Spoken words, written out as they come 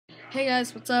Hey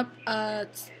guys, what's up?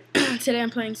 Today I'm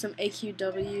playing some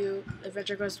AQW,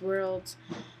 Adventure Quest Worlds,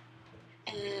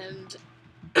 and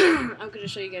I'm going to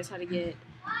show you guys how to get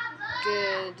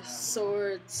good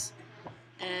swords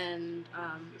and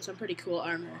some pretty cool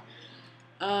armor.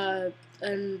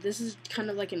 And this is kind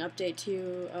of like an update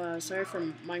to, sorry for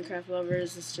Minecraft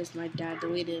lovers, it's just my dad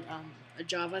deleted a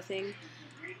Java thing,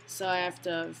 so I have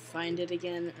to find it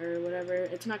again or whatever.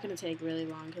 It's not going to take really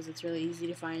long because it's really easy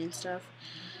to find and stuff.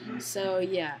 So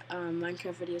yeah,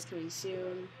 Minecraft videos coming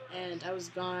soon, and I was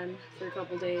gone for a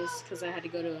couple days because I had to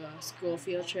go to a school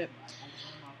field trip.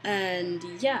 And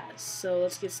yeah, so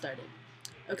let's get started.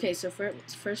 Okay, so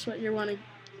first what you're gonna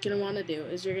want to do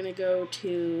is you're gonna go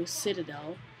to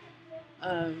Citadel.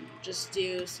 Just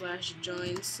do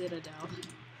 /join Citadel,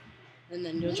 and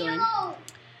then you'll join.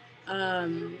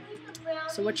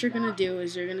 So what you're gonna do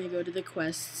is you're gonna go to the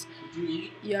quests.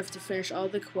 You have to finish all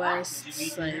the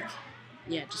quests,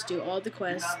 yeah, just do all the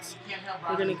quests.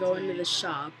 We're gonna go into the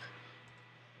shop,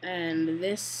 and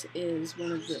this is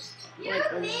one of the,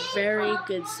 a very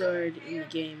good sword in the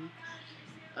game.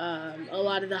 A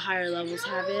lot of the higher levels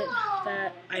have it.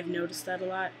 That I've noticed that a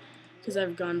lot because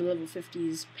I've gone to level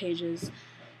 50s pages,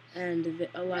 and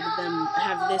a lot of them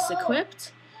have this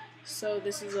equipped. So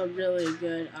this is a really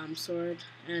good sword,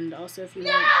 and also if you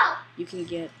want, you can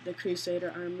get the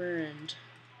Crusader armor and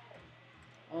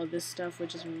all this stuff,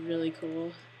 which is really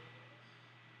cool.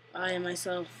 I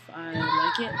myself, I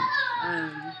like it.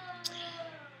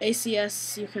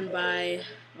 ACS, you can buy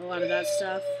a lot of that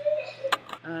stuff.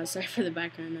 Sorry for the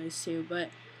background noise too, but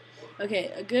okay,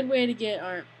 a good way to get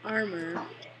our armor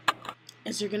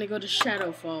is you're gonna go to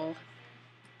Shadowfall.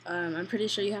 I'm pretty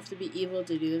sure you have to be evil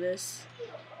to do this,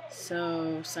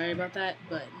 so sorry about that,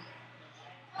 but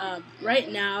right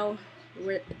now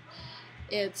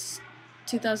it's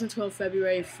 2012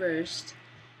 February 1st,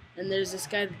 and there's this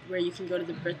guy where you can go to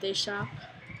the birthday shop.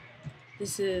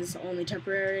 This is only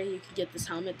temporary. You can get this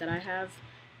helmet that I have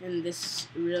and this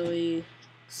really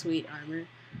sweet armor.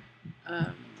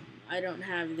 I don't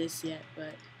have this yet,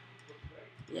 but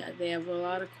yeah, they have a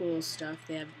lot of cool stuff.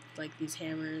 They have like these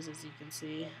hammers, as you can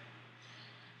see.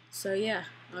 So yeah,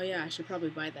 oh yeah, I should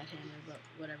probably buy that hammer, but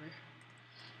whatever.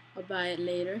 I'll buy it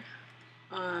later.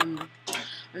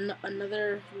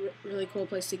 Another really cool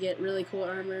place to get really cool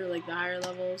armor, like the higher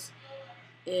levels,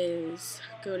 is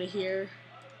go to here.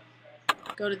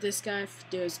 Go to this guy,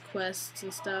 do his quests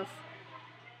and stuff.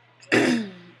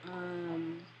 And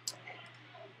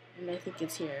I think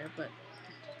it's here, but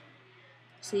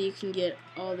so you can get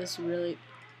all this really.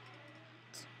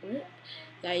 What?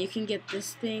 Yeah, you can get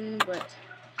this thing, but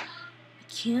I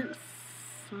can't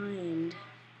find.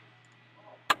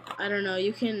 I don't know.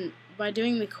 You can, by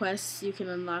doing the quests, you can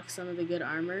unlock some of the good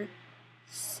armor,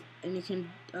 and you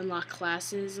can unlock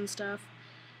classes and stuff.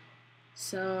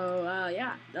 So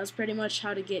yeah, that's pretty much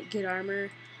how to get good armor.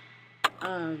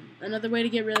 Another way to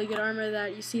get really good armor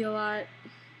that you see a lot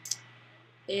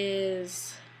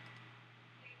is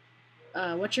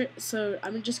so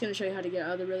I'm just gonna show you how to get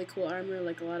other really cool armor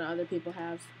like a lot of other people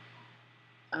have.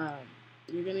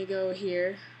 You're gonna go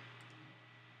here.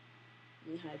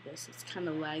 Let me hide this. It's kind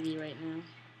of laggy right now.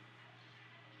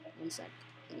 One sec.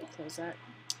 Let me close that.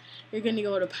 You're gonna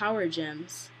go to Power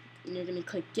Gems, and you're gonna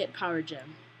click Get Power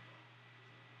Gem.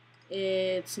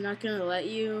 It's not going to let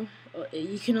you.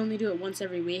 You can only do it once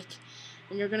every week.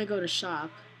 And you're going to go to Shop.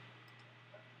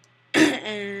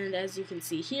 And as you can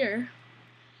see here,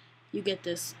 you get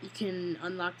this. You can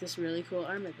unlock this really cool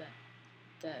armor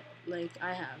that like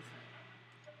I have.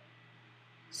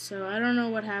 So I don't know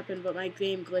what happened, but my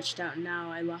game glitched out now.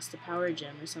 I lost a power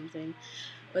gem or something.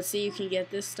 But see, you can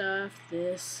get this stuff,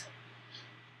 this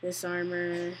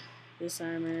armor, this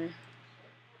armor.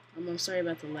 I'm sorry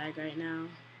about the lag right now.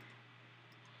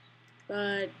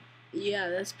 But yeah,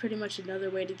 that's pretty much another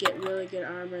way to get really good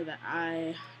armor that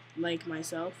I like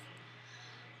myself.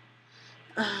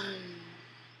 Let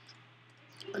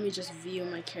me just view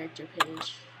my character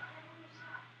page.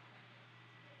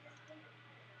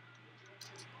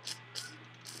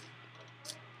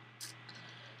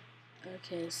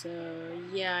 Okay, so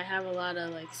yeah, I have a lot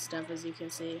of stuff, as you can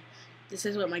see. This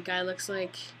is what my guy looks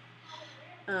like.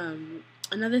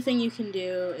 Another thing you can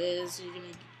do is you're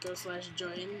gonna go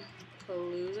 /join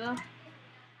Palooza.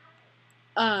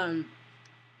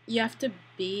 You have to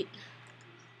beat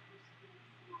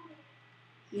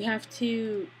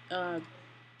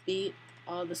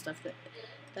all the stuff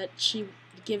that she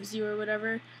gives you or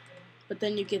whatever, but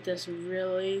then you get this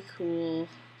really cool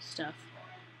stuff.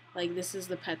 Like, this is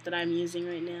the pet that I'm using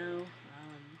right now.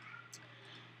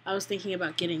 I was thinking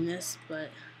about getting this, but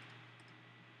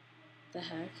the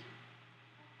heck.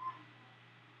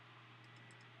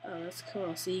 that's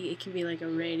cool. See, it can be like a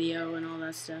radio and all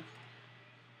that stuff.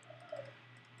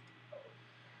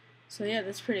 So yeah,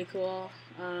 that's pretty cool.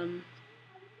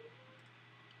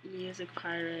 Music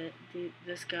pirate,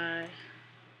 this guy.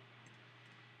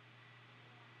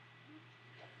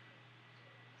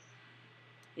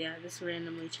 Yeah, this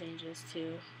randomly changes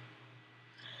too.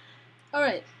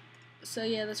 Alright, so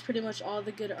yeah, that's pretty much all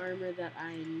the good armor that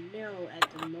I know at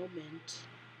the moment.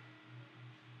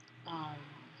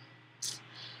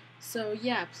 So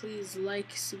yeah, please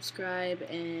like, subscribe,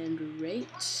 and rate.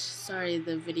 Sorry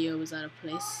the video was out of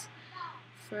place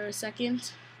for a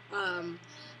second.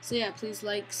 So yeah, please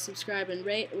like, subscribe, and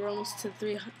rate. We're almost to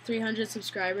 300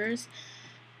 subscribers.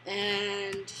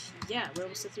 And yeah, we're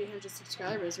almost to 300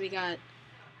 subscribers. We got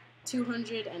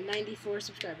 294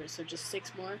 subscribers, so just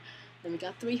 6 more. Then we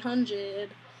got 300.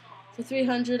 For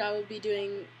 300, I will be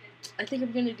doing, I think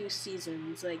I'm going to do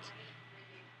seasons.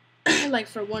 Like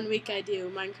for 1 week I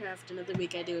do Minecraft, another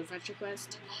week I do Adventure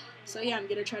Quest. So yeah, I'm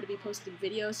going to try to be posting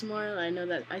videos more. I know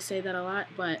that I say that a lot,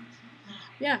 but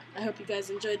yeah, I hope you guys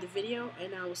enjoyed the video,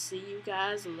 and I will see you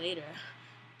guys later.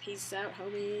 Peace out,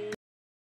 homies.